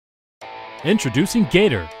Introducing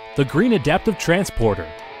Gator, the Green Adaptive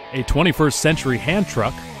Transporter, a 21st century hand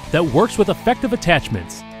truck that works with effective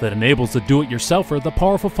attachments that enables the do-it-yourselfer the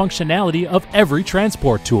powerful functionality of every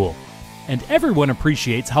transport tool. And everyone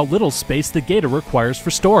appreciates how little space the Gator requires for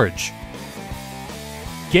storage.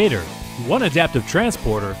 Gator, one adaptive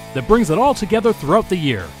transporter that brings it all together throughout the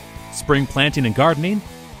year. Spring planting and gardening,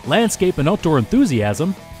 landscape and outdoor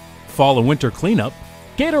enthusiasm, fall and winter cleanup,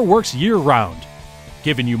 Gator works year-round,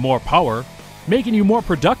 giving you more power, making you more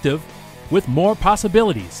productive, with more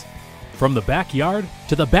possibilities. From the backyard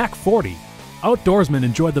to the back 40, outdoorsmen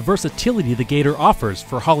enjoy the versatility the Gator offers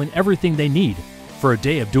for hauling everything they need for a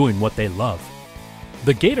day of doing what they love.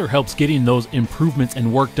 The Gator helps getting those improvements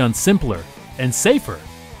and work done simpler and safer,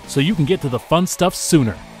 so you can get to the fun stuff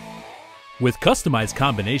sooner. With customized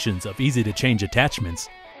combinations of easy-to-change attachments,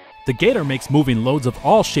 the Gator makes moving loads of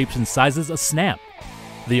all shapes and sizes a snap.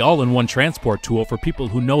 The all-in-one transport tool for people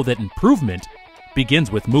who know that improvement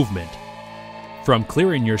begins with movement. From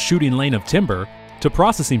clearing your shooting lane of timber to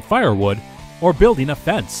processing firewood or building a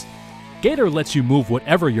fence, Gator lets you move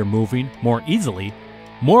whatever you're moving more easily,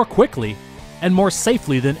 more quickly, and more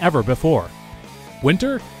safely than ever before.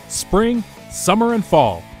 Winter, spring, summer, and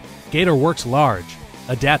fall, Gator works large,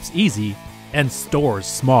 adapts easy, and stores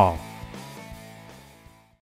small.